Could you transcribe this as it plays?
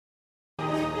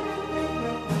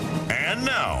And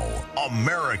now,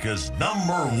 America's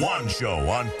 #1 show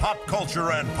on pop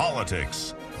culture and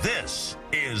politics. This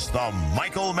is The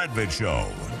Michael Medved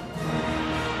Show.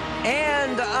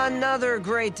 And another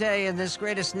great day in this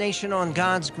greatest nation on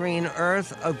God's green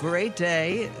earth. A great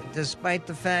day, despite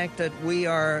the fact that we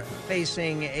are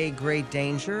facing a great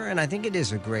danger. And I think it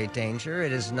is a great danger.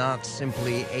 It is not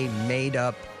simply a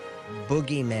made-up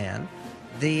boogeyman.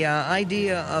 The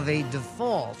idea of a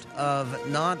default of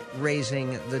not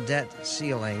raising the debt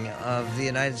ceiling, of the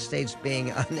United States being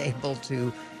unable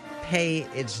to pay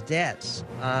its debts,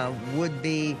 would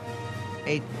be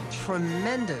a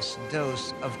tremendous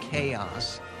dose of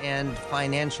chaos and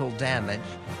financial damage.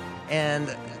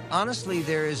 And honestly,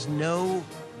 there is no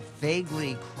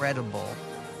vaguely credible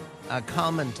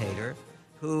commentator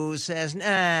who says,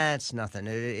 nah, it's nothing.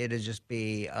 It'll just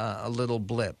be a little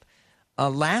blip.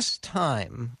 Last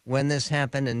time when this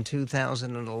happened in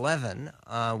 2011,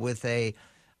 with a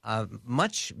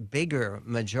much bigger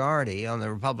majority on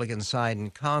the Republican side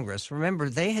in Congress, remember,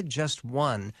 they had just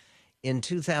won in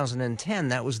 2010.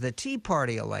 That was the Tea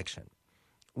Party election,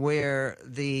 where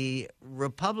the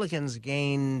Republicans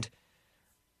gained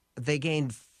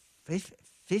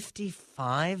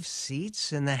 55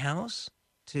 seats in the House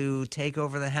to take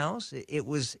over the House. It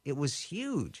was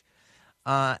huge.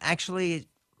 Actually,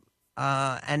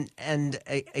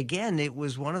 again, it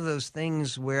was one of those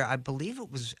things where I believe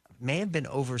may have been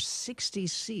over 60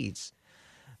 seats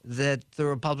that the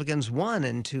Republicans won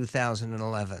in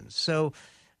 2011. So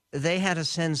they had a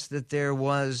sense that there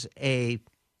was a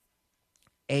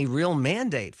real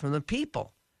mandate from the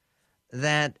people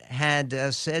that had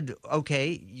said,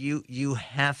 okay, you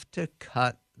have to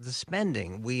cut the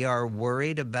spending. We are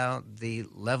worried about the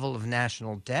level of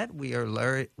national debt. We are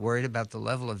worried about the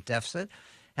level of deficit.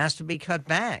 Has to be cut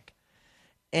back.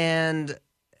 And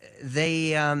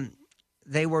they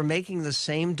were making the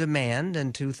same demand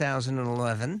in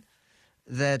 2011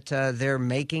 that they're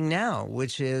making now,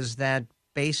 which is that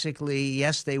basically,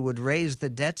 yes, they would raise the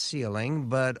debt ceiling,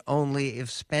 but only if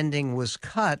spending was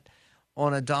cut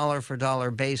on a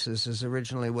dollar-for-dollar basis is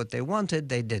originally what they wanted.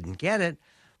 They didn't get it,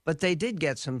 but they did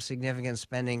get some significant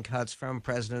spending cuts from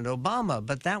President Obama.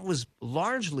 But that was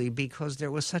largely because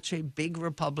there was such a big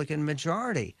Republican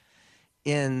majority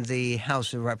in the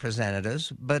House of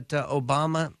Representatives. But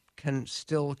Obama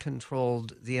still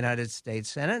controlled the United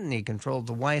States Senate, and he controlled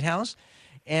the White House.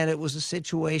 And it was a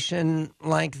situation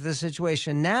like the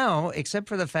situation now, except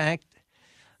for the fact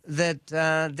that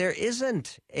there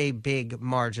isn't a big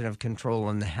margin of control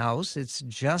in the House. It's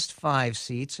just 5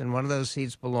 seats, and one of those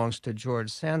seats belongs to George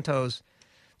Santos.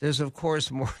 There's, of course,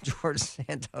 more George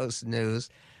Santos news.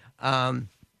 A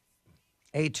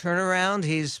turnaround.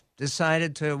 He's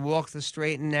decided to walk the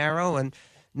straight and narrow, and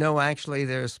no, actually,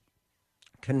 there's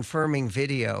confirming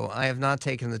video. I have not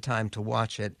taken the time to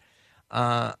watch it,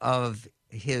 of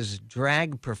his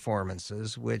drag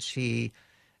performances, which he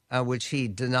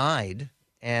denied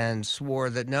and swore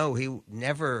that no, he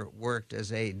never worked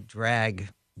as a drag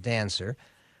dancer,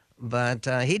 but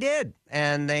he did,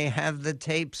 and they have the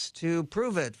tapes to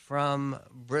prove it from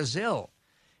Brazil.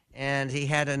 And he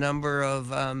had a number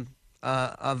of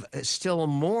still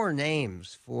more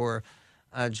names for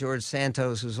George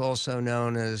Santos, who's also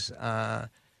known as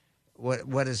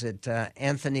what is it?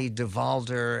 Anthony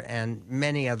DeValder and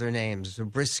many other names.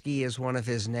 Zabriskie is one of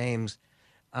his names.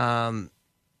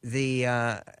 The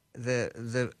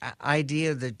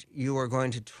idea that you are going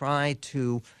to try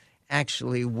to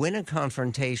actually win a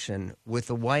confrontation with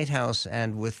the White House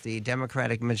and with the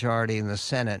Democratic majority in the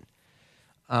Senate,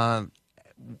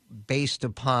 based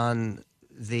upon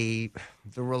the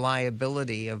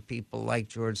reliability of people like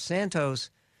George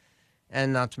Santos,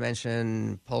 and not to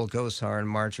mention Paul Gosar and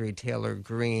Marjorie Taylor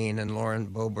Greene and Lauren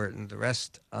Boebert and the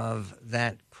rest of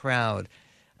that crowd.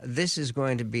 This is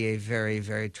going to be a very,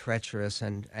 very treacherous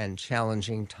and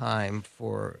challenging time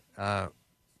for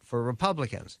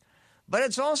Republicans. But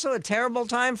it's also a terrible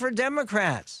time for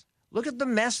Democrats. Look at the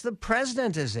mess the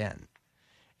president is in.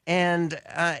 And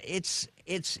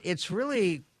it's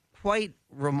really quite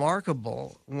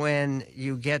remarkable when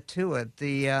you get to it.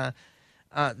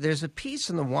 There's a piece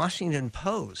in the Washington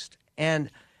Post, and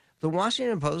the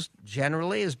Washington Post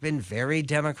generally has been very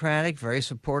Democratic, very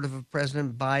supportive of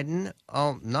President Biden.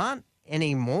 Not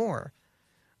anymore.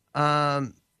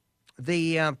 President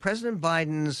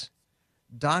Biden's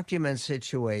document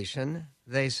situation,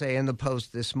 they say in the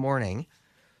Post this morning,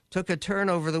 took a turn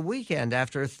over the weekend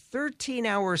after a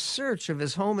 13-hour search of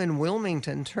his home in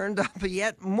Wilmington turned up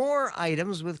yet more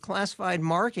items with classified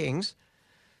markings,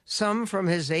 some from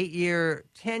his 8-year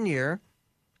tenure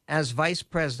as vice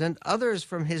president, others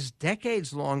from his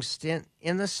decades-long stint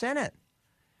in the Senate.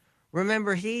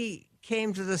 Remember, he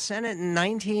came to the Senate in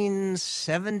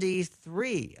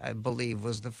 1973, I believe,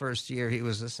 was the first year he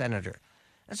was a senator.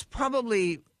 That's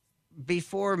probably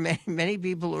before many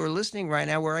people who are listening right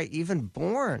now were even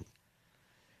born.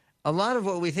 A lot of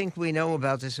what we think we know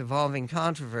about this evolving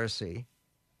controversy,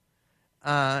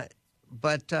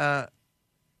 but an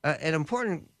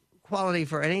important quality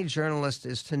for any journalist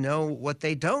is to know what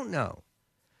they don't know.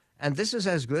 And this is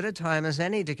as good a time as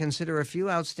any to consider a few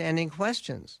outstanding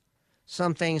questions,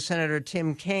 something Senator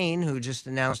Tim Kaine, who just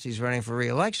announced he's running for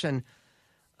re-election,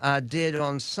 did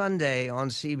on Sunday on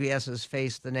CBS's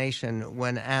Face the Nation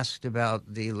when asked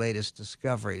about the latest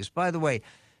discoveries. By the way,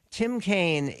 Tim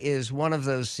Kaine is one of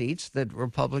those seats that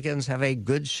Republicans have a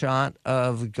good shot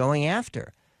of going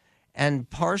after, and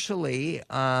partially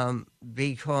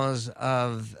because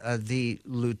of the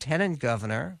lieutenant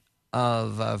governor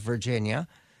of Virginia,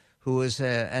 who is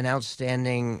an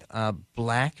outstanding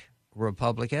black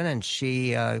Republican, and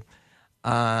she got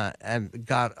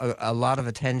a lot of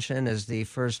attention as the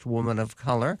first woman of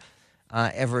color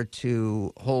ever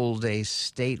to hold a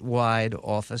statewide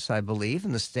office, I believe,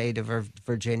 in the state of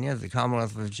Virginia, the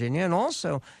Commonwealth of Virginia. And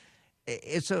also,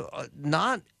 it's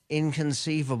not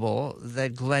inconceivable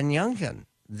that Glenn Youngkin,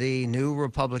 the new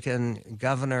Republican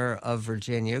governor of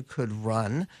Virginia, could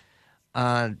run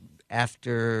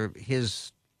after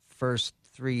his first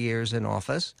 3 years in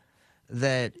office,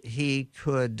 that he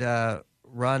could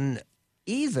run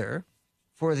either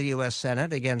for the U.S.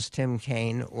 Senate against Tim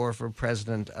Kaine or for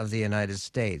President of the United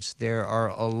States. There are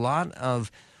a lot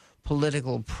of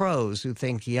political pros who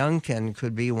think Youngkin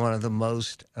could be one of the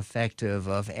most effective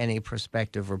of any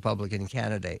prospective Republican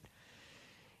candidate.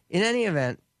 In any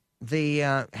event,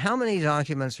 how many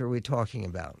documents are we talking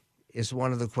about is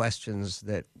one of the questions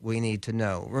that we need to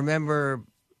know. Remember,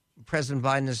 President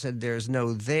Biden has said there's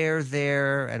no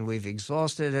there, and we've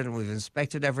exhausted it, and we've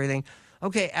inspected everything.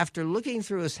 Okay, after looking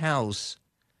through his house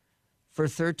for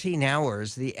 13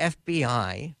 hours, the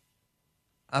FBI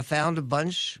found a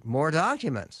bunch more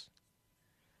documents.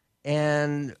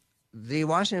 And the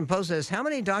Washington Post says, how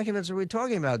many documents are we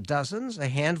talking about? Dozens? A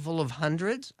handful of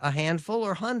hundreds? A handful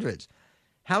or hundreds?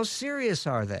 How serious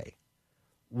are they?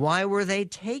 Why were they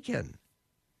taken?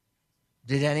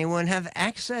 Did anyone have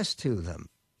access to them?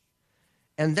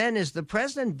 And then, is the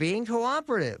president being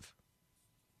cooperative?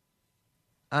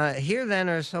 Here, then,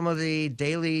 are some of the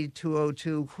Daily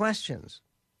 202 questions.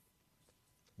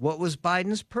 What was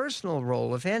Biden's personal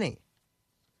role, if any?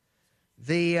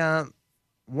 The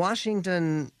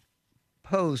Washington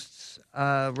Post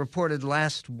reported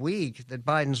last week that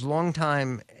Biden's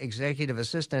longtime executive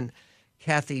assistant,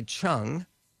 Kathy Chung,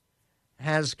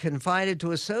 has confided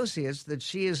to associates that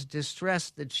she is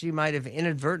distressed that she might have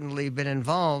inadvertently been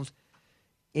involved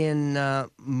in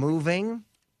moving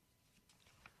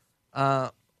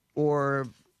or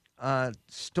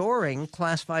storing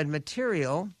classified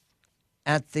material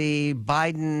at the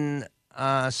Biden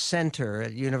Center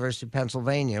at University of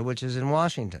Pennsylvania, which is in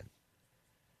Washington.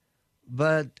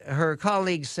 But her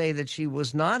colleagues say that she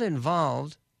was not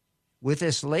involved with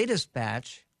this latest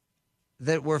batch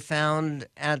that were found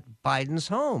at Biden's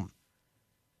home.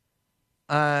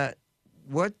 What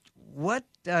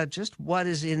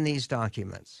is in these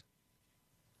documents?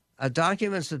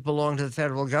 Documents that belong to the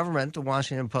federal government, the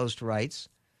Washington Post writes,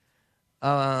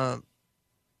 and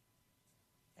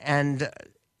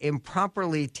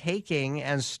improperly taking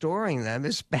and storing them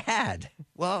is bad.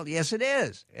 Well, yes, it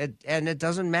is. And it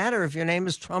doesn't matter if your name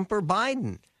is Trump or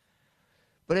Biden.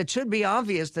 But it should be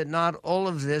obvious that not all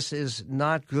of this is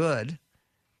not good.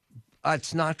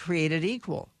 It's not created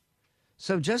equal.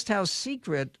 So just how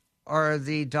secret are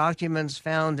the documents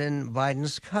found in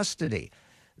Biden's custody?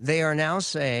 They are now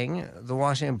saying, the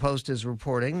Washington Post is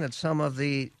reporting, that some of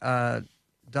the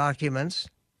documents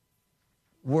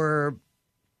were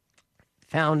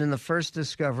found in the first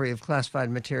discovery of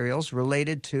classified materials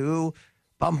related to,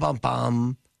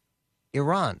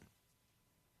 Iran.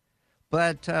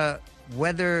 But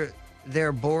whether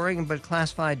they're boring but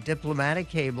classified diplomatic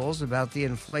cables about the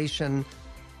inflation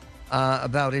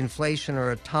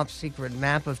or a top-secret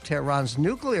map of Tehran's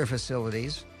nuclear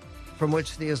facilities, from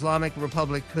which the Islamic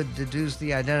Republic could deduce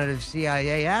the identity of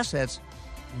CIA assets,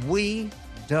 we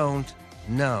don't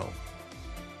know.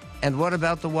 And what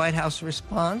about the White House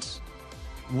response?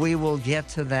 We will get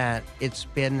to that. It's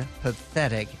been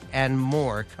pathetic, and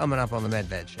more coming up on the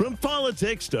Medved Show. From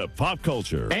politics to pop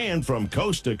culture and from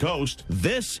coast to coast,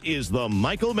 this is the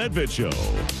Michael Medved Show.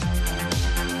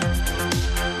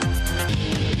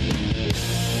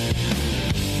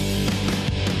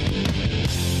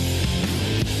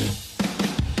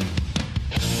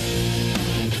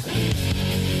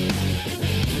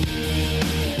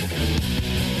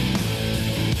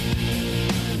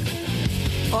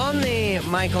 On the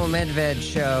Michael Medved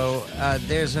show,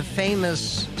 there's a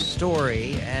famous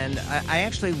story, and I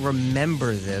actually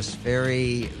remember this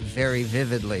very, very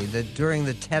vividly, that during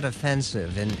the Tet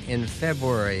Offensive in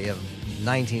February of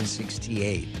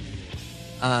 1968,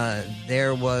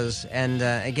 there was, and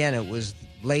again, it was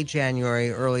late January,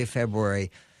 early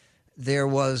February, there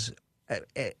was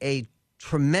a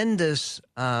tremendous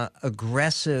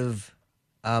aggressive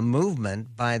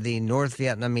movement by the North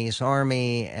Vietnamese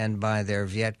army and by their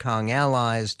Viet Cong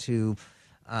allies to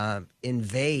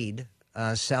invade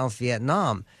South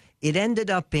Vietnam. It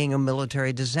ended up being a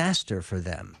military disaster for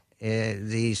them.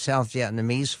 The South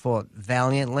Vietnamese fought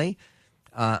valiantly.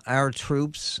 Our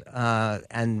troops,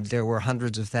 and there were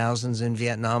hundreds of thousands in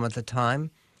Vietnam at the time,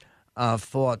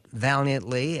 fought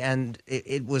valiantly, and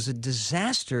it was a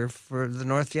disaster for the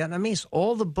North Vietnamese.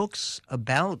 All the books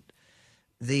about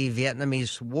the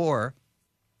Vietnamese War,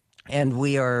 and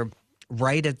we are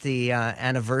right at the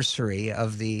anniversary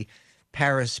of the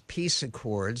Paris Peace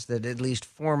Accords that at least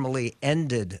formally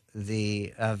ended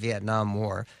the Vietnam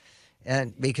War,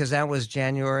 and because that was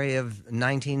January of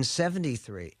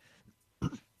 1973.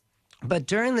 But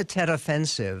during the Tet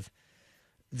Offensive,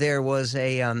 there was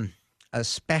a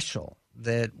special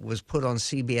that was put on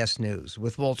CBS News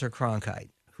with Walter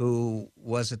Cronkite, who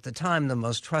was at the time the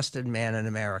most trusted man in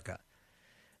America.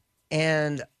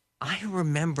 And I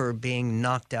remember being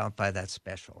knocked out by that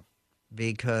special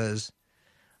because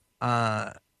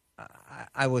I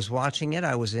was watching it.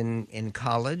 I was in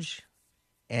college,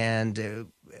 and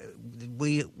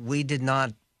we did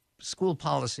not, school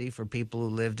policy for people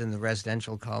who lived in the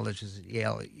residential colleges at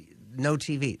Yale, no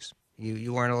TVs.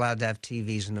 You weren't allowed to have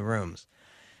TVs in the rooms.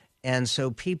 And so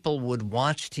people would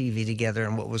watch TV together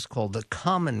in what was called the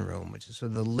common room, which is sort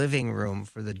of the living room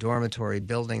for the dormitory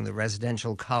building, the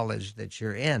residential college that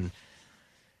you're in.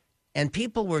 And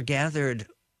people were gathered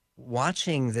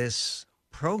watching this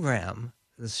program,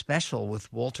 the special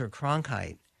with Walter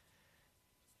Cronkite.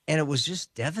 And it was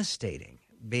just devastating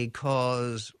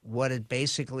because what it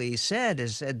basically said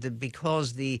is that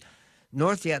because the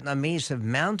North Vietnamese have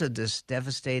mounted this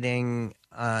devastating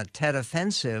Tet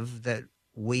Offensive that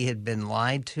we had been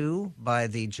lied to by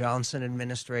the Johnson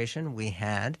administration. We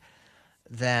had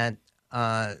that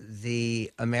the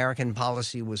American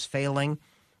policy was failing.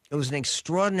 It was an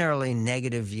extraordinarily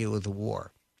negative view of the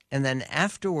war. And then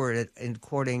afterward,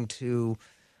 according to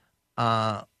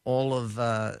all of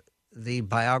the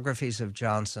biographies of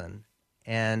Johnson,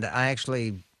 and I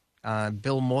actually,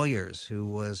 Bill Moyers, who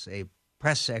was a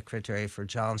press secretary for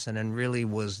Johnson and really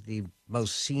was the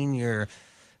most senior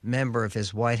member of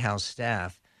his White House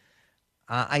staff.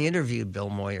 I interviewed Bill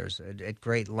Moyers at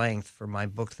great length for my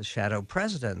book, The Shadow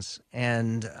Presidents,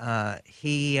 and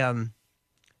he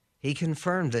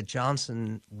confirmed that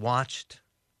Johnson watched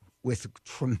with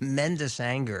tremendous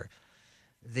anger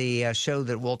the show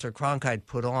that Walter Cronkite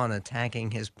put on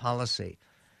attacking his policy.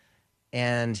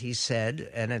 And he said,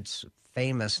 and it's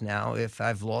famous now, if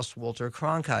I've lost Walter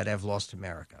Cronkite, I've lost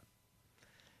America.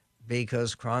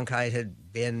 Because Cronkite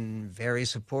had been very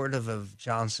supportive of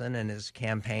Johnson and his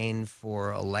campaign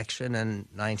for election in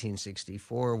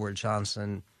 1964, where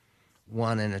Johnson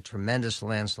won in a tremendous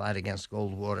landslide against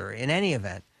Goldwater. In any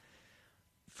event,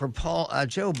 for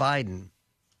Joe Biden,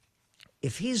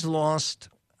 if he's lost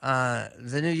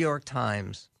the New York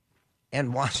Times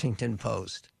and Washington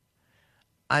Post,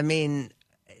 I mean,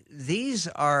 these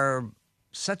are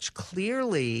such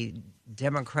clearly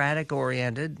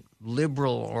Democratic-oriented,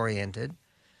 liberal-oriented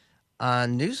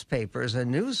newspapers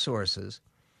and news sources.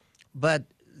 But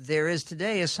there is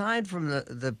today, aside from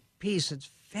the piece, it's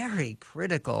very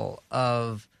critical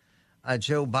of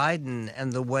Joe Biden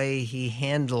and the way he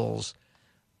handles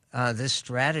this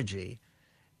strategy.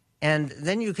 And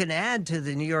then you can add to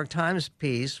the New York Times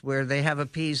piece, where they have a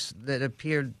piece that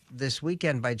appeared this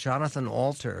weekend by Jonathan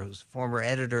Alter, who's a former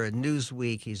editor at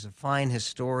Newsweek. He's a fine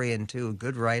historian, too, a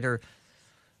good writer.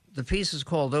 The piece is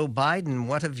called, "Oh, Biden,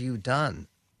 What Have You Done?"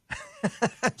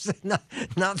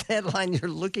 not the headline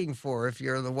you're looking for if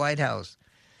you're in the White House.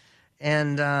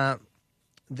 And and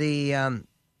in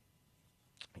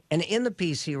the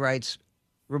piece he writes,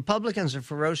 Republicans are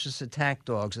ferocious attack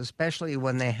dogs, especially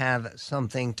when they have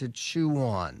something to chew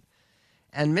on.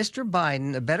 And Mr.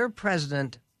 Biden, a better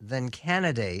president than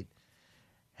candidate,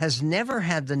 has never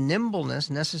had the nimbleness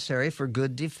necessary for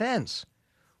good defense.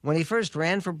 When he first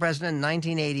ran for president in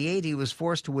 1988, he was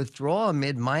forced to withdraw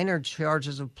amid minor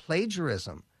charges of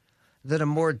plagiarism that a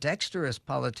more dexterous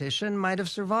politician might have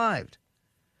survived.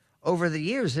 Over the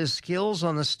years, his skills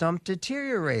on the stump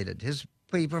deteriorated.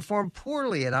 He performed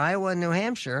poorly at Iowa and New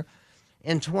Hampshire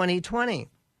in 2020.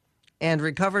 and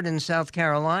recovered in South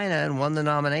Carolina and won the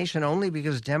nomination only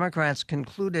because Democrats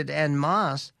concluded en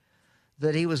masse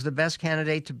that he was the best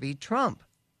candidate to beat Trump.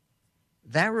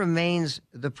 That remains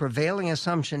the prevailing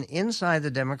assumption inside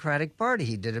the Democratic Party.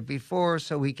 He did it before,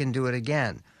 so he can do it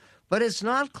again. But it's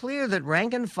not clear that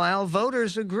rank-and-file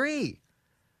voters agree.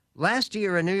 Last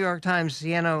year, a New York Times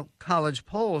Siena College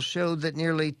poll showed that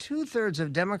nearly two-thirds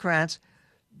of Democrats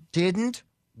didn't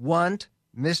want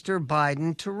Mr.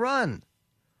 Biden to run.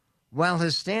 While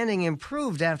his standing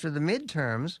improved after the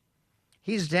midterms,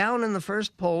 he's down in the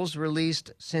first polls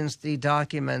released since the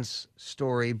documents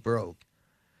story broke.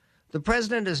 The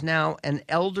president is now an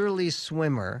elderly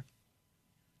swimmer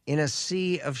in a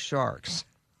sea of sharks.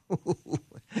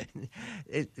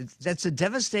 That's a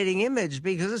devastating image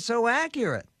because it's so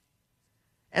accurate.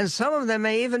 And some of them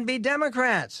may even be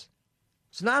Democrats.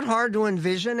 It's not hard to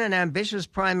envision an ambitious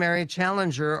primary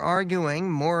challenger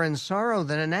arguing more in sorrow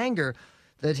than in anger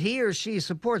that he or she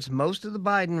supports most of the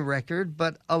Biden record,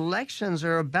 but elections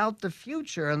are about the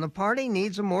future and the party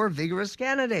needs a more vigorous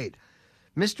candidate.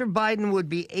 Mr. Biden would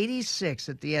be 86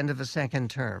 at the end of a second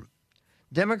term.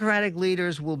 Democratic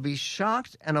leaders will be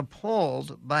shocked and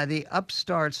appalled by the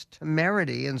upstart's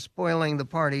temerity in spoiling the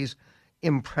party's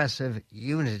impressive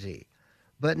unity.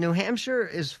 But New Hampshire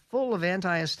is full of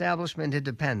anti-establishment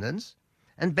independents,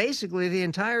 and basically the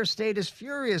entire state is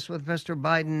furious with Mr.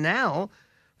 Biden now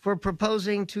for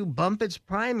proposing to bump its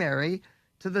primary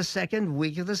to the second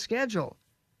week of the schedule.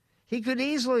 He could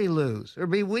easily lose or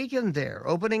be weakened there,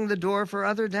 opening the door for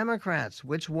other Democrats.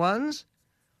 Which ones?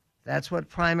 That's what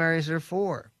primaries are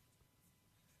for.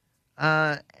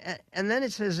 And then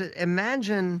it says,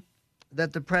 imagine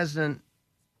that the president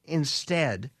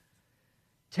instead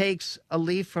takes a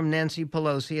leaf from Nancy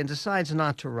Pelosi and decides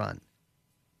not to run.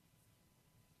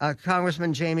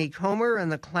 Congressman Jamie Comer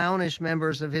and the clownish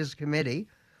members of his committee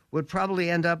would probably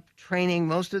end up training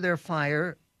most of their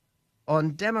fire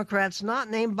on Democrats not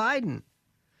named Biden.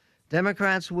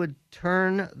 Democrats would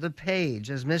turn the page,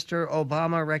 as Mr.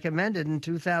 Obama recommended in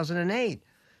 2008,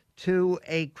 to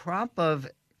a crop of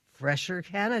fresher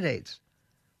candidates,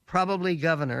 probably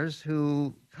governors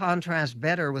who contrast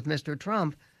better with Mr.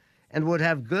 Trump and would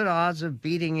have good odds of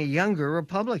beating a younger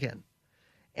Republican.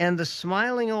 And the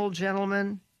smiling old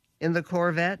gentleman in the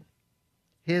Corvette,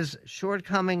 his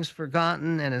shortcomings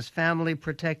forgotten and his family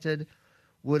protected,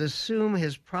 would assume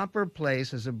his proper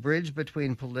place as a bridge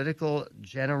between political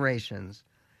generations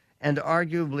and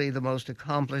arguably the most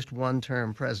accomplished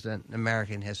one-term president in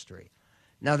American history.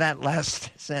 Now, that last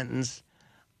sentence,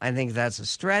 I think that's a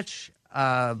stretch,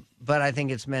 but I think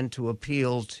it's meant to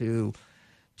appeal to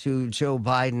Joe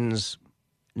Biden's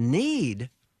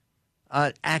need,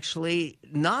 actually,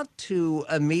 not to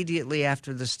immediately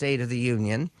after the State of the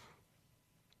Union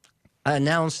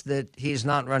announce that he's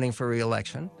not running for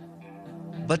re-election,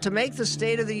 but to make the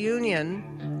State of the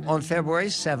Union on February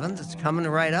 7th, it's coming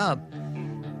right up,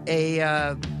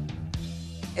 a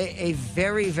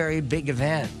very, very big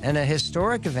event and a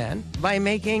historic event by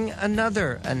making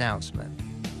another announcement.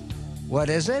 What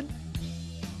is it?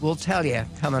 We'll tell you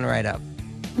coming right up.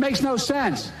 Makes no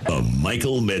sense. The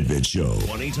Michael Medved Show.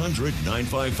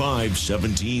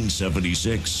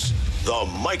 1-800-955-1776. The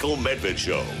Michael Medved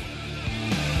Show.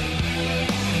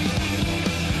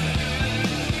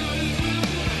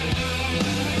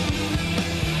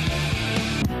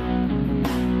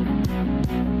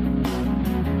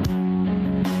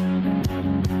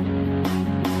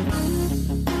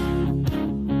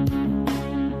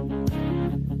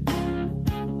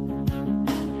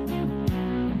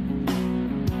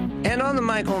 And on the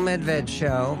Michael Medved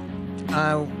Show,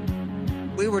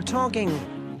 we were talking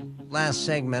last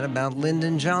segment about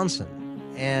Lyndon Johnson.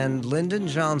 And Lyndon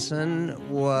Johnson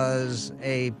was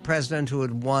a president who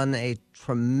had won a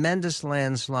tremendous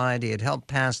landslide. He had helped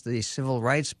pass the Civil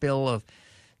Rights Bill of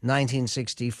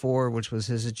 1964, which was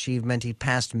his achievement. He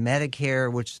passed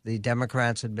Medicare, which the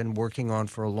Democrats had been working on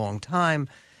for a long time.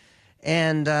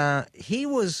 And he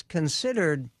was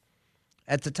considered,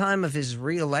 at the time of his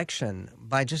re-election,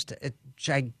 by just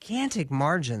gigantic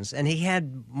margins, and he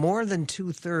had more than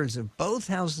two-thirds of both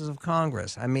houses of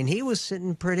Congress. I mean, he was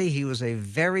sitting pretty. He was a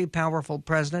very powerful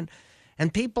president,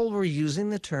 and people were using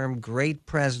the term great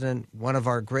president, one of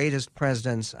our greatest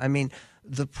presidents. I mean,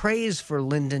 the praise for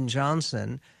Lyndon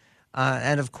Johnson,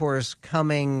 and of course,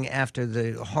 coming after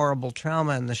the horrible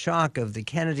trauma and the shock of the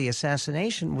Kennedy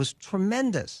assassination, was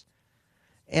tremendous.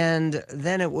 And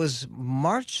then it was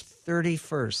March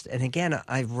 31st. And again,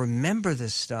 I remember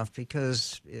this stuff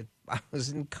because I was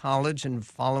in college and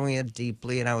following it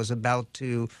deeply, and I was about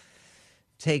to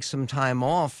take some time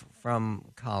off from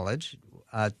college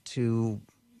to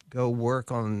go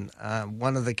work on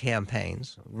one of the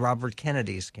campaigns, Robert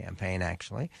Kennedy's campaign,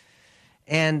 actually.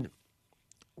 And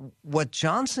what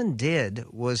Johnson did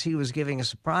was he was giving a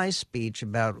surprise speech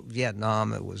about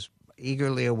Vietnam. It was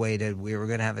eagerly awaited. We were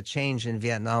going to have a change in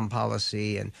Vietnam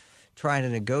policy and try to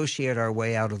negotiate our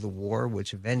way out of the war,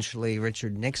 which eventually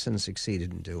Richard Nixon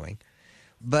succeeded in doing.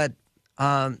 But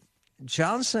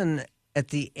Johnson, at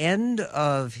the end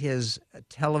of his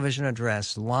television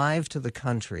address live to the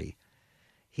country,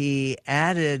 he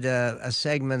added a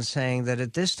segment saying that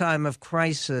at this time of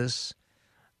crisis,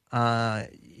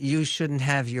 you shouldn't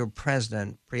have your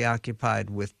president preoccupied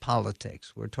with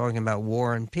politics. We're talking about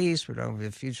war and peace. We're talking about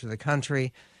the future of the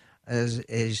country. As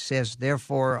he says,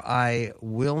 therefore, I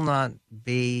will not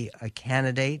be a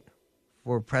candidate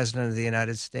for president of the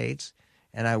United States,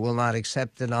 and I will not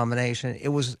accept the nomination. It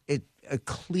was a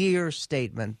clear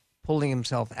statement pulling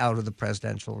himself out of the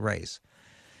presidential race.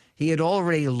 He had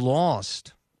already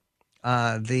lost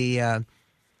the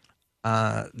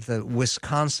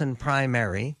Wisconsin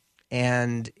primary,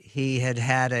 and he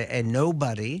had a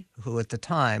nobody who at the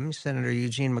time, Senator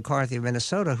Eugene McCarthy of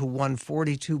Minnesota, who won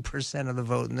 42% of the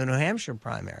vote in the New Hampshire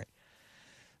primary.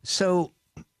 So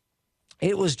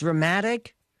it was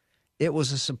dramatic. It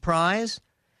was a surprise.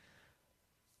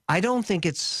 I don't think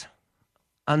it's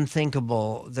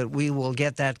unthinkable that we will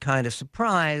get that kind of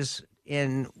surprise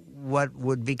in what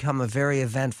would become a very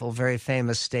eventful, very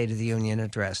famous State of the Union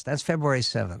address. That's February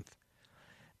 7th.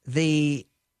 The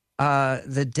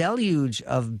deluge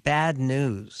of bad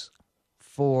news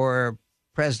for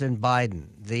President Biden,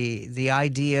 the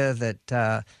idea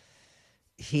that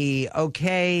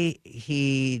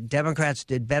Democrats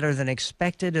did better than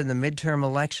expected in the midterm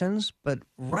elections, but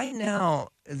right now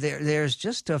there's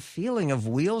just a feeling of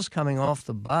wheels coming off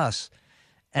the bus,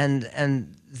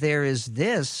 and there is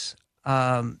this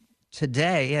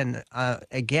today, and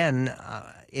again,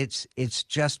 it's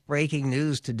just breaking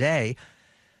news today,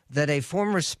 that a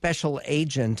former special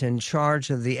agent in charge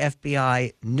of the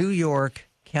FBI New York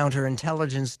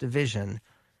Counterintelligence Division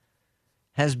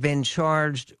has been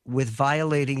charged with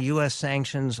violating U.S.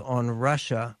 sanctions on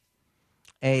Russia.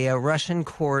 A Russian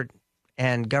court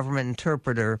and government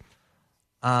interpreter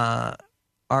are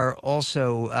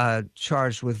also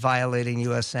charged with violating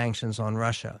U.S. sanctions on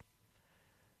Russia.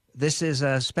 This is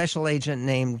a special agent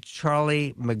named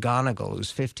Charlie McGonigal,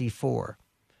 who's 54.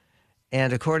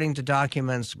 And according to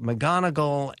documents,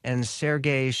 McGonigal and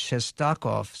Sergei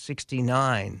Shestakov,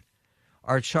 69,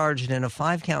 are charged in a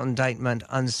 5-count indictment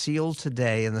unsealed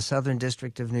today in the Southern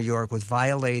District of New York with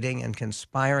violating and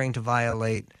conspiring to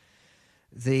violate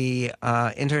the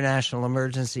International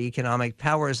Emergency Economic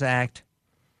Powers Act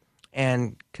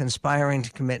and conspiring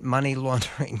to commit money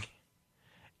laundering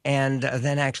and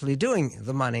then actually doing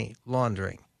the money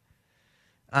laundering.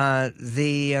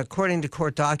 According to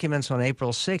court documents, on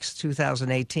April 6,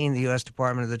 2018, the U.S.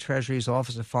 Department of the Treasury's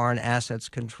Office of Foreign Assets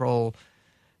Control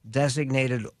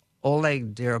designated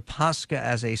Oleg Deripaska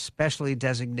as a specially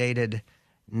designated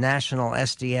national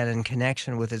SDN in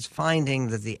connection with its finding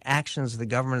that the actions of the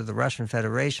government of the Russian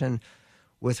Federation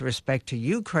with respect to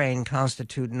Ukraine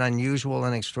constitute an unusual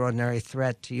and extraordinary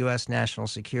threat to U.S. national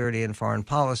security and foreign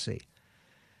policy.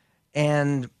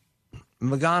 And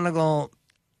McGonigal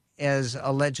has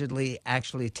allegedly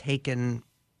actually taken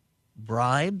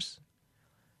bribes.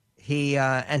 He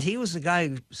was the guy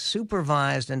who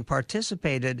supervised and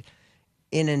participated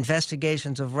in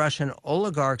investigations of Russian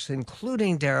oligarchs,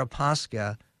 including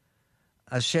Deripaska,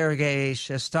 Sergei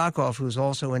Shestakov, who's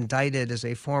also indicted as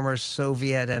a former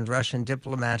Soviet and Russian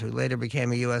diplomat who later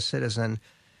became a U.S. citizen,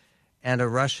 and a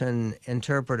Russian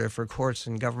interpreter for courts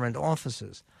and government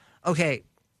offices. Okay,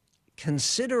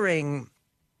 considering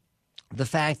the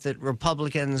fact that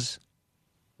Republicans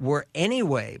were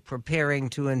anyway preparing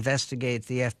to investigate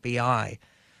the FBI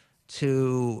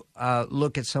to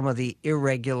look at some of the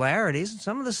irregularities and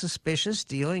some of the suspicious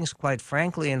dealings, quite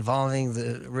frankly, involving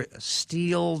the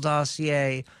Steele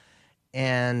dossier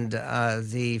and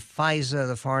the FISA,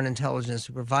 the Foreign Intelligence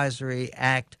Supervisory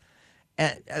Act.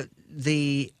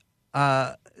 The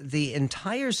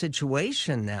entire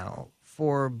situation now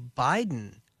for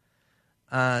Biden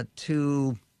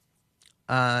to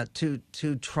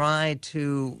try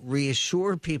to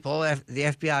reassure people the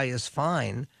FBI is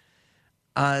fine.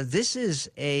 This is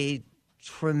a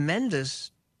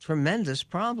tremendous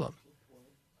problem.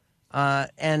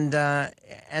 And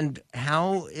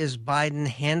how is Biden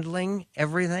handling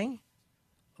everything?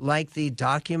 Like the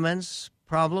documents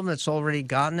problem that's already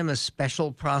gotten him a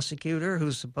special prosecutor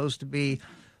who's supposed to be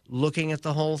looking at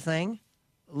the whole thing?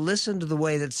 Listen to the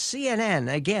way that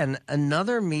CNN, again,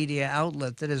 another media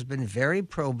outlet that has been very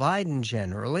pro-Biden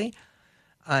generally,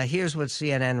 Here's what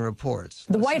CNN reports.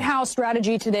 The White House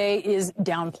strategy today is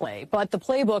downplay, but the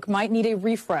playbook might need a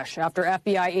refresh after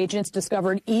FBI agents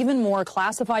discovered even more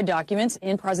classified documents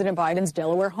in President Biden's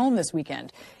Delaware home this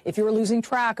weekend. If you're losing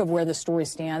track of where the story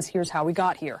stands, here's how we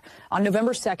got here. On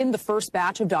November 2nd, the first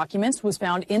batch of documents was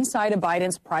found inside of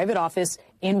Biden's private office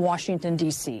in Washington,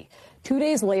 D.C. 2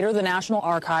 days later, the National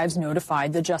Archives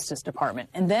notified the Justice Department.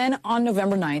 And then on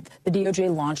November 9th, the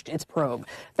DOJ launched its probe.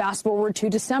 Fast forward to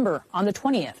December. On the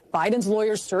 20th, Biden's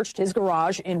lawyers searched his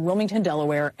garage in Wilmington,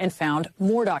 Delaware, and found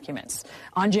more documents.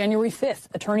 On January 5th,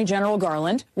 Attorney General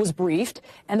Garland was briefed,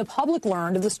 and the public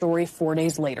learned of the story 4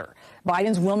 days later.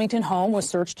 Biden's Wilmington home was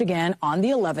searched again on the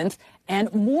 11th,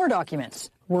 and more documents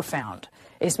were found.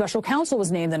 A special counsel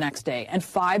was named the next day, and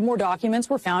 5 more documents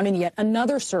were found in yet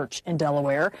another search in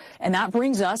Delaware. And that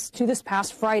brings us to this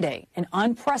past Friday, an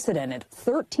unprecedented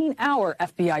 13-hour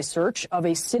FBI search of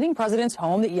a sitting president's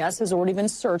home that, yes, has already been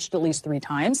searched at least 3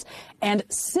 times, and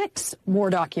 6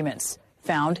 more documents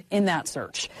found in that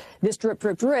search. This drip,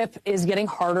 drip, drip is getting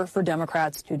harder for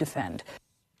Democrats to defend.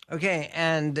 Okay,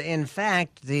 and in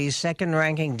fact, the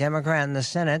second-ranking Democrat in the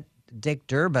Senate, Dick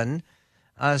Durbin,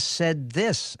 said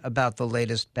this about the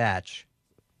latest batch.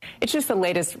 It's just the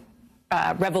latest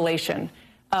revelation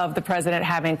of the president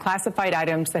having classified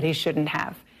items that he shouldn't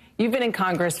have. You've been in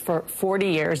Congress for 40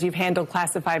 years. You've handled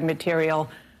classified material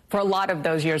for a lot of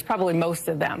those years, probably most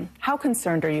of them. How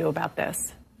concerned are you about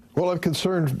this? Well, I'm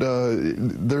concerned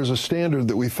there's a standard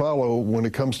that we follow when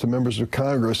it comes to members of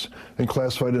Congress and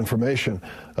classified information.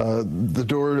 The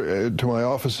door to my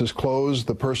office is closed.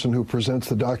 The person who presents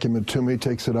the document to me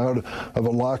takes it out of a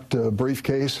locked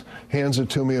briefcase, hands it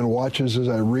to me, and watches as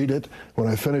I read it. When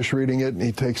I finish reading it,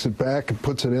 he takes it back and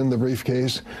puts it in the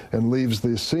briefcase and leaves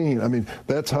the scene. I mean,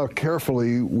 that's how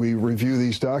carefully we review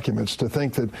these documents. To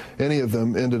think that any of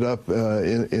them ended up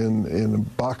in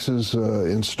boxes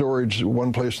in storage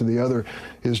one place or the other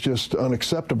is just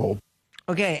unacceptable.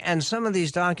 Okay, and some of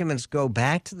these documents go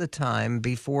back to the time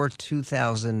before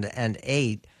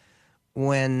 2008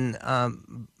 when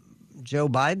Joe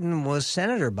Biden was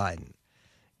Senator Biden.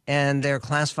 And they're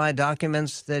classified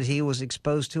documents that he was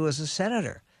exposed to as a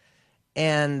senator.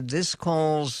 And this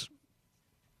calls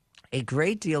a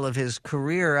great deal of his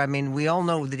career. I mean, we all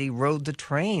know that he rode the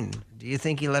train. Do you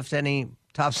think he left any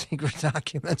top secret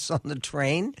documents on the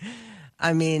train?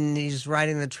 I mean, he's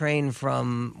riding the train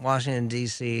from Washington,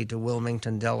 D.C. to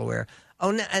Wilmington, Delaware.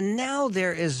 Oh, and now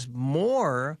there is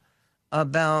more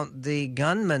about the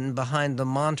gunman behind the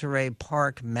Monterey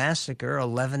Park massacre,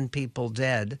 11 people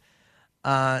dead,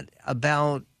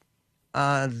 about,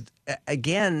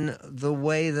 again, the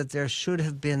way that there should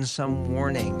have been some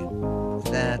warning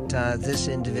that this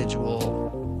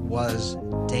individual was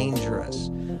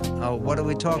dangerous. What are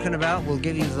we talking about? We'll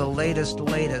give you the latest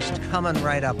coming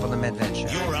right up on the Medved Show.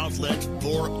 Your outlet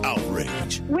for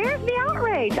outrage. Where's the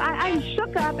outrage? I'm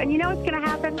shook up, and you know what's going to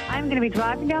happen? I'm going to be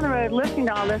driving down the road listening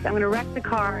to all this. I'm going to wreck the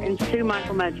car and sue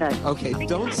Michael Medved. Okay,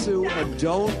 don't sue and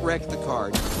don't wreck the car.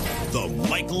 The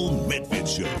Michael Medved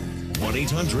Show.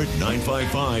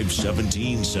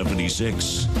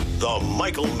 1-800-955-1776. The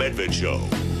Michael Medved Show.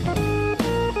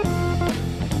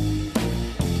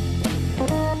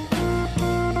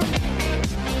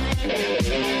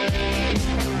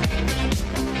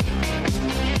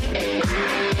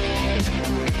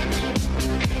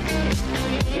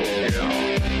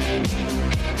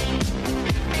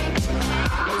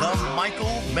 The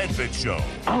Michael Medved Show.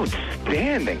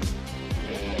 Outstanding.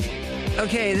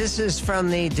 Okay, this is from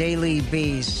the Daily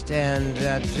Beast, and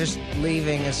just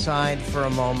leaving aside for a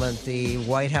moment the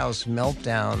White House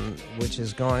meltdown, which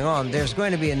is going on, there's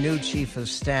going to be a new chief of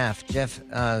staff, Jeff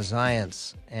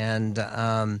Zients, and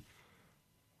I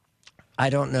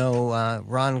don't know,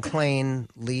 Ron Klain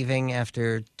leaving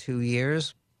after 2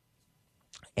 years,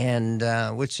 and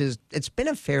it's been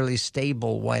a fairly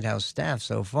stable White House staff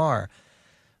so far.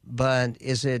 But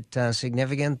is it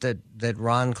significant that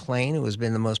Ron Klain, who has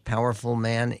been the most powerful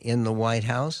man in the White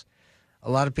House,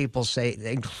 a lot of people say,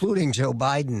 including Joe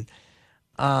Biden,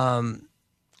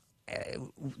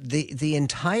 the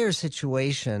entire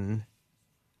situation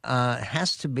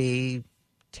has to be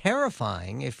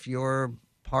terrifying if you're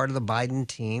part of the Biden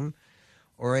team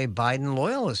or a Biden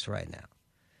loyalist right now.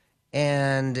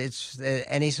 And it's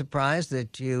any surprise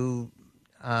that you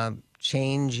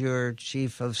change your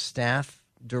chief of staff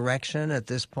direction at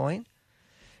this point?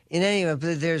 In any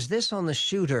event, there's this on the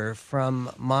shooter from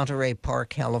Monterey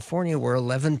Park, California, where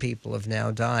 11 people have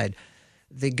now died.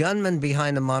 The gunman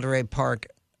behind the Monterey Park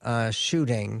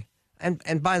shooting,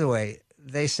 and by the way,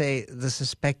 they say the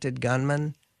suspected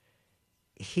gunman,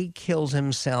 he killed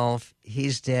himself.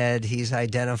 He's dead. He's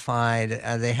identified.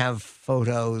 They have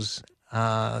photos,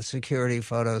 security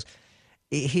photos.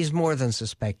 He's more than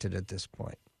suspected at this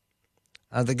point.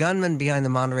 The gunman behind the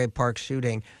Monterey Park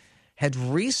shooting had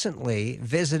recently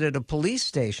visited a police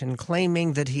station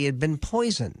claiming that he had been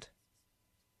poisoned,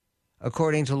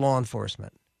 according to law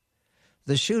enforcement.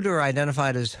 The shooter,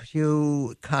 identified as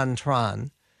Hugh Contran,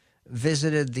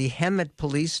 visited the Hemet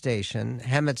police station,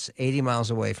 Hemet's 80 miles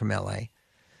away from L.A.,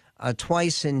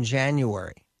 twice in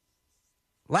January.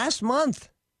 Last month,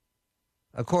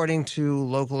 according to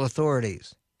local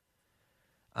authorities.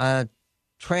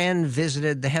 Tran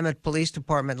visited the Hemet Police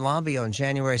Department lobby on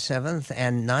January 7th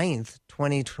and 9th,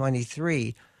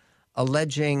 2023,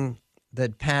 alleging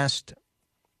that past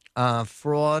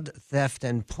fraud, theft,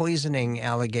 and poisoning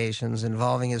allegations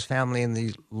involving his family in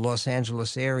the Los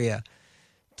Angeles area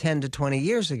 10 to 20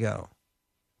 years ago.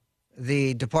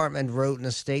 The department wrote in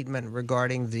a statement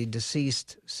regarding the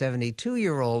deceased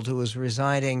 72-year-old who was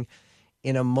residing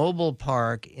in a mobile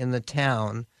park in the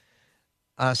town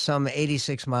some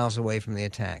 86 miles away from the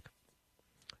attack.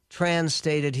 Tran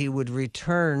stated he would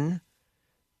return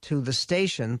to the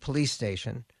station, police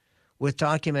station, with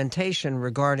documentation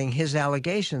regarding his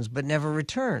allegations, but never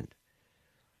returned.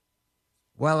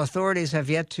 While authorities have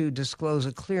yet to disclose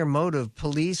a clear motive,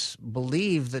 police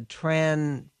believe that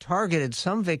Tran targeted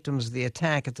some victims of the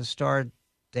attack at the Star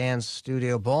Dance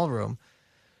Studio Ballroom,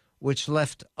 which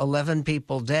left 11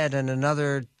 people dead and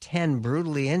another 10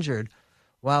 brutally injured,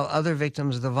 while other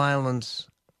victims of the violence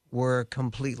were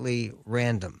completely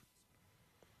random.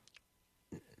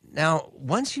 Now,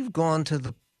 once you've gone to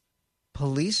the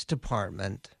police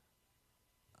department,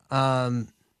 what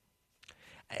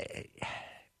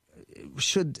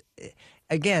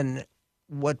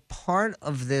part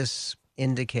of this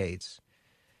indicates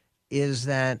is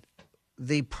that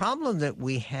the problem that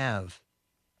we have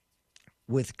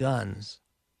with guns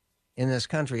in this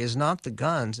country is not the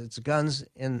guns, it's guns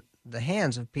in the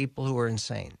hands of people who are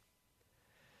insane.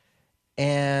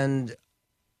 And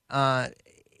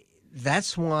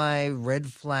that's why red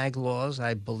flag laws,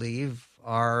 I believe,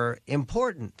 are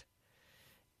important.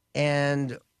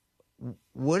 And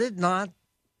would it not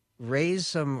raise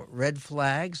some red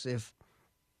flags if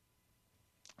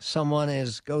someone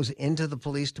goes into the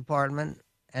police department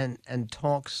and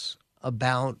talks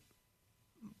about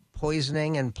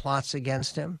poisoning and plots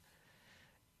against him?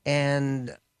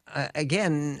 And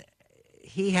again,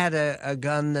 he had a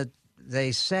gun that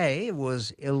they say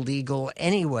was illegal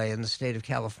anyway in the state of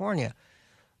California.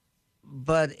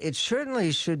 But it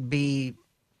certainly should be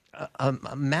a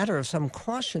matter of some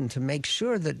caution to make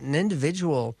sure that an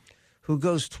individual who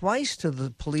goes twice to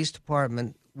the police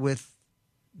department with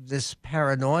this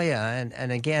paranoia,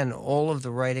 and again, all of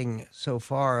the writing so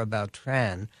far about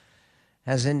Tran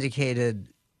has indicated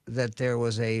that there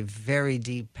was a very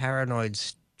deep paranoid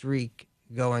streak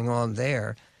going on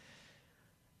there.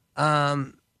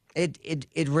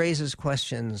 It raises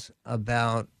questions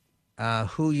about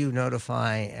who you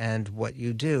notify and what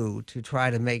you do to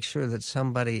try to make sure that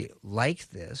somebody like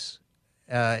this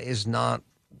is not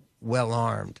well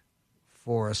armed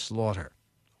for a slaughter,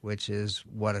 which is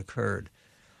what occurred.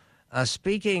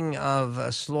 Speaking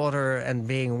of slaughter and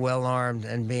being well armed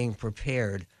and being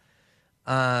prepared,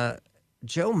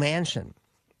 Joe Manchin,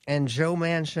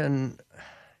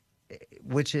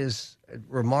 which is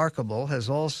remarkable, has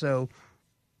also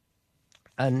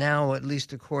now, at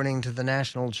least according to the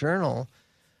National Journal,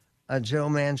 Joe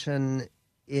Manchin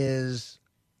is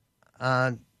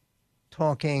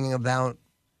talking about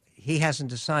he hasn't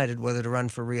decided whether to run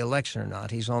for re-election or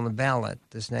not. He's on the ballot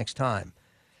this next time.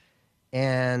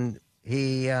 And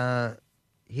he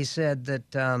said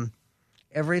that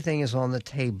everything is on the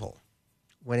table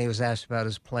when he was asked about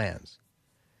his plans.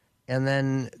 And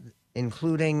then,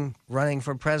 including running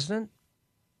for president,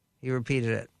 he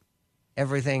repeated it.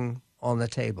 Everything on the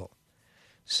table.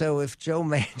 So if Joe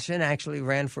Manchin actually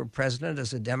ran for president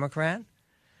as a Democrat,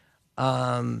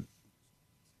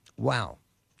 wow,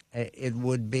 it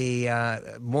would be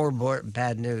more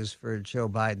bad news for Joe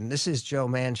Biden. This is Joe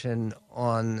Manchin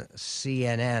on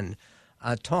CNN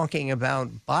talking about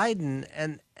Biden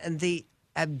and the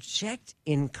abject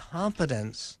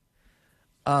incompetence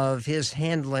of his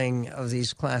handling of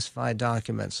these classified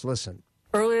documents. Listen.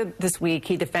 Earlier this week,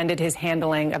 he defended his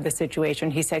handling of the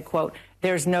situation. He said, quote,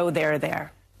 "There's no there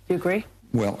there." Do you agree?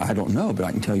 Well, I don't know, but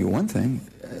I can tell you one thing.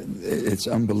 It's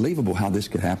unbelievable how this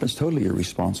could happen. It's totally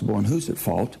irresponsible, and who's at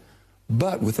fault?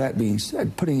 But with that being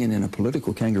said, putting it in a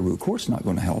political kangaroo court's not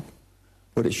going to help.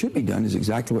 What it should be done is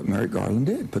exactly what Merrick Garland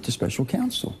did, put the special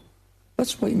counsel.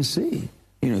 Let's wait and see.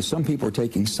 You know, some people are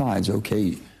taking sides.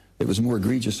 Okay, it was more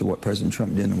egregious to what President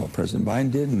Trump did than what President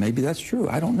Biden did, and maybe that's true.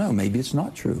 I don't know. Maybe it's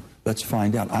not true. Let's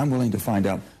find out. I'm willing to find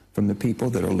out from the people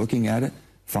that are looking at it,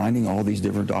 finding all these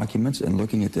different documents and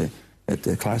looking at the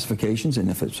classifications, and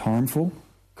if it's harmful,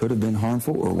 could have been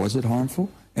harmful, or was it harmful,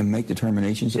 and make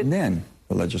determinations, and then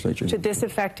the legislature. Should this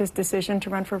affect his decision to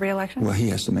run for re-election? Well, he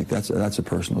has to make, that's a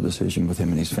personal decision with him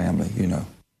and his family, you know.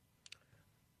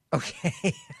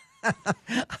 Okay.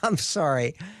 I'm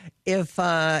sorry.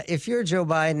 If you're Joe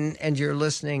Biden and you're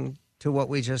listening to what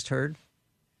we just heard,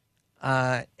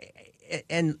 and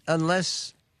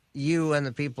unless you and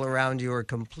the people around you are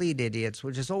complete idiots,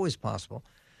 which is always possible,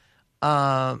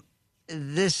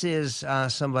 this is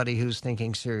somebody who's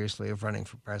thinking seriously of running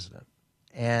for president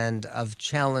and of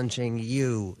challenging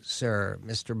you, sir,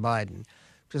 Mr. Biden.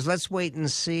 Because let's wait and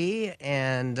see,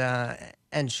 and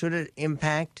should it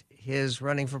impact his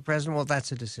running for president? Well,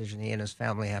 that's a decision he and his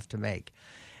family have to make.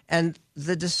 And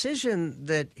the decision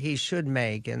that he should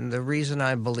make, and the reason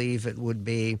I believe it would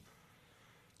be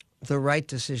the right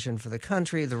decision for the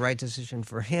country, the right decision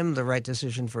for him, the right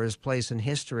decision for his place in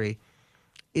history,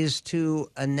 is to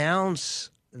announce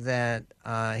that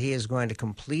he is going to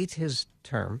complete his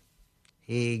term.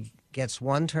 He gets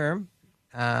one term,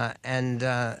 and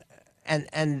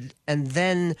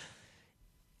then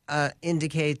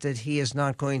indicate that he is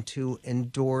not going to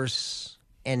endorse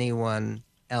anyone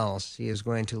else. He is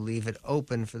going to leave it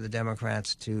open for the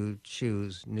Democrats to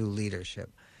choose new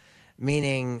leadership,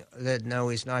 meaning that, no,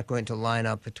 he's not going to line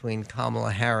up between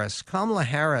Kamala Harris. Kamala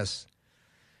Harris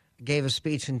gave a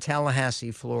speech in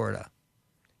Tallahassee, Florida,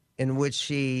 in which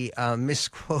she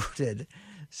misquoted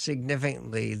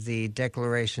significantly the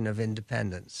Declaration of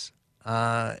Independence.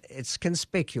 It's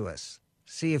conspicuous.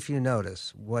 See if you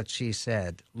notice what she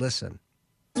said. Listen.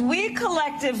 We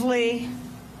collectively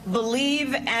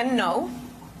believe and know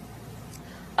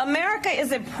America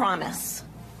is a promise.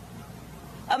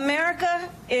 America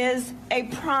is a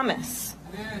promise.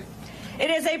 It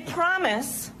is a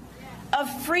promise of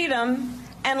freedom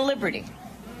and liberty.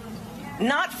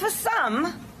 Not for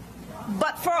some,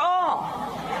 but for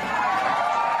all.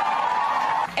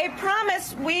 A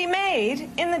promise we made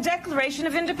in the Declaration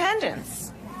of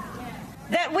Independence,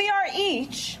 that we are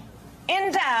each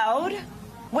endowed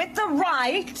with the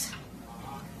right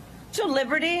to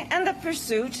liberty and the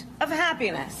pursuit of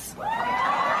happiness.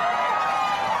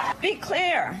 Be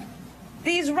clear,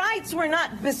 these rights were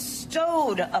not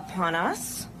bestowed upon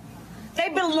us. They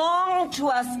belong to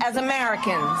us as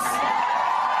Americans.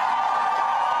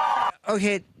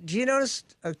 Okay, do you notice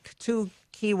two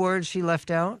key words she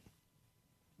left out?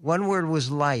 One word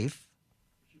was life,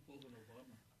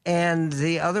 and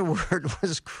the other word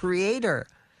was creator.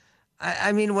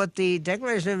 I mean, what the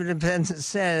Declaration of Independence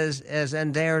says is,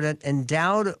 and they're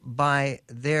endowed by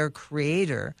their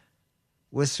creator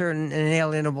with certain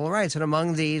inalienable rights. And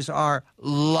among these are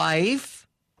life,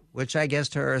 which I guess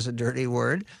to her is a dirty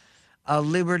word,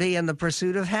 liberty, and the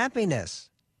pursuit of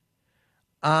happiness.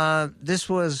 This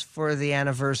was for the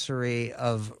anniversary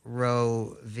of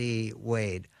Roe v.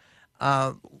 Wade.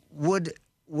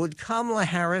 Would Kamala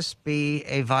Harris be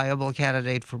a viable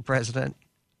candidate for president?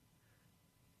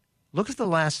 Look at the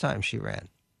last time she ran.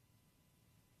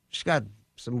 She got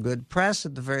some good press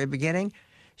at the very beginning.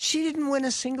 She didn't win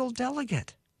a single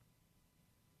delegate.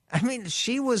 I mean,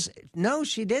 she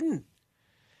didn't.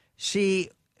 She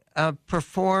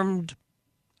performed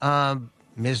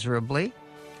miserably.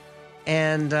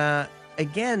 And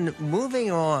again,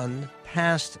 moving on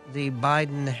past the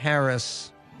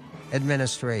Biden-Harris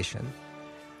administration,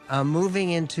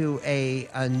 moving into a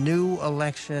new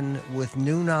election with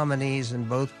new nominees in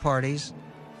both parties,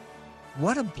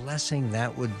 what a blessing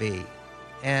that would be.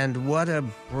 And what a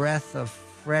breath of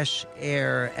fresh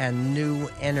air and new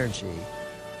energy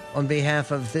on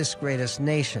behalf of this greatest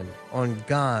nation on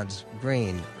God's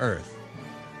green earth.